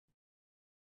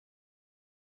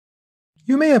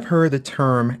You may have heard the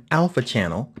term alpha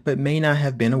channel, but may not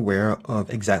have been aware of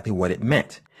exactly what it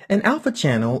meant. An alpha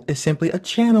channel is simply a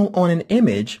channel on an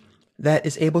image that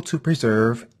is able to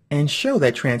preserve and show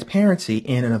that transparency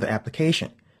in another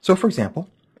application. So for example,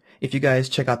 if you guys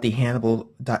check out the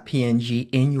Hannibal.png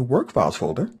in your work files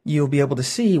folder, you'll be able to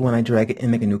see when I drag it and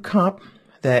make a new comp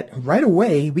that right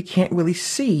away we can't really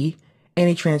see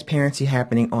any transparency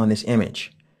happening on this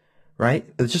image, right?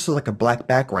 It's just like a black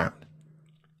background.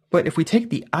 But if we take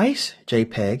the ice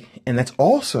JPEG, and that's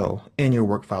also in your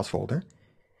work files folder,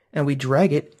 and we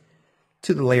drag it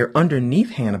to the layer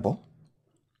underneath Hannibal,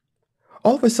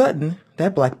 all of a sudden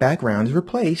that black background is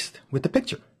replaced with the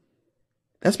picture.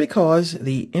 That's because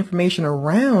the information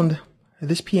around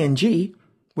this PNG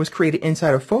was created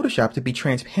inside of Photoshop to be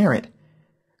transparent,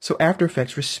 so After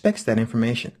Effects respects that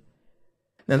information.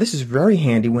 Now this is very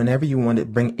handy whenever you want to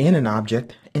bring in an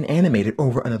object and animate it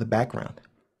over another background.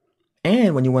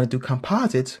 And when you want to do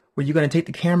composites, where you're going to take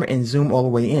the camera and zoom all the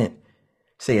way in,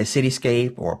 say a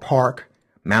cityscape or a park,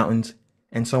 mountains,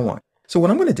 and so on. So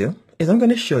what I'm going to do is I'm going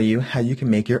to show you how you can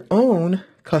make your own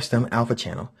custom alpha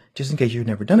channel, just in case you've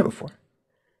never done it before.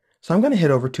 So I'm going to head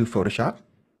over to Photoshop.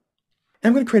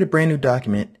 I'm going to create a brand new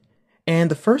document. And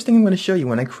the first thing I'm going to show you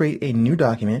when I create a new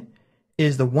document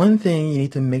is the one thing you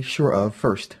need to make sure of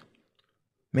first.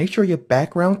 Make sure your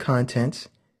background contents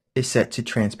is set to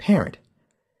transparent.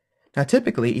 Now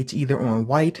typically it's either on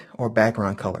white or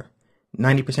background color.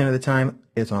 90% of the time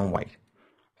it's on white.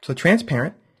 So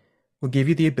transparent will give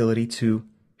you the ability to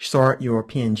start your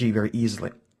PNG very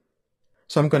easily.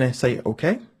 So I'm going to say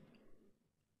OK.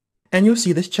 And you'll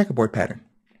see this checkerboard pattern.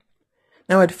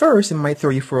 Now at first it might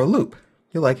throw you for a loop.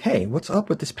 You're like, hey, what's up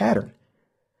with this pattern?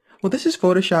 Well, this is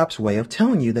Photoshop's way of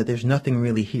telling you that there's nothing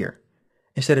really here.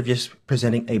 Instead of just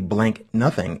presenting a blank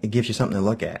nothing, it gives you something to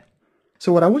look at.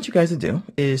 So what I want you guys to do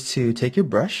is to take your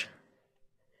brush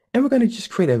and we're going to just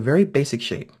create a very basic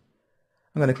shape.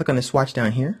 I'm going to click on the swatch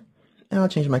down here and I'll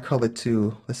change my color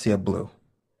to, let's say, a blue.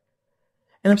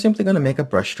 And I'm simply going to make a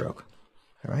brush stroke.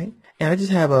 All right. And I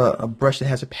just have a brush that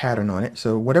has a pattern on it.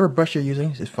 So whatever brush you're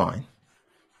using is fine.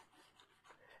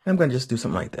 And I'm going to just do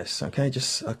something like this. Okay.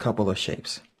 Just a couple of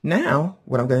shapes. Now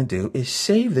what I'm going to do is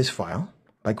save this file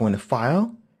by going to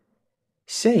File,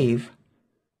 Save.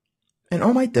 And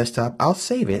on my desktop, I'll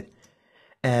save it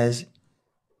as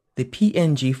the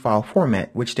PNG file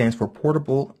format, which stands for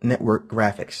Portable Network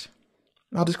Graphics.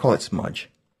 I'll just call it Smudge.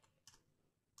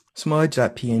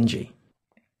 Smudge.png.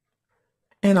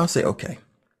 And I'll say OK.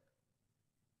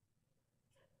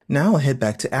 Now I'll head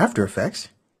back to After Effects.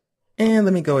 And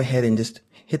let me go ahead and just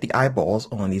hit the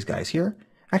eyeballs on these guys here.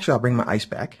 Actually, I'll bring my ice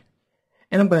back.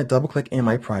 And I'm going to double click in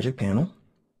my project panel.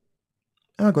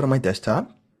 And I'll go to my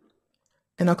desktop.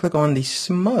 And I'll click on the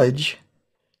smudge.png,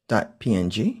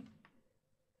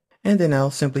 and then I'll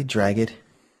simply drag it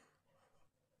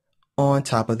on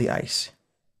top of the ice.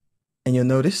 And you'll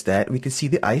notice that we can see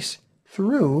the ice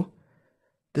through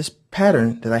this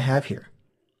pattern that I have here.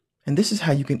 And this is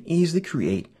how you can easily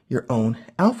create your own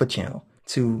alpha channel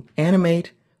to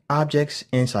animate objects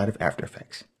inside of After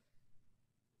Effects.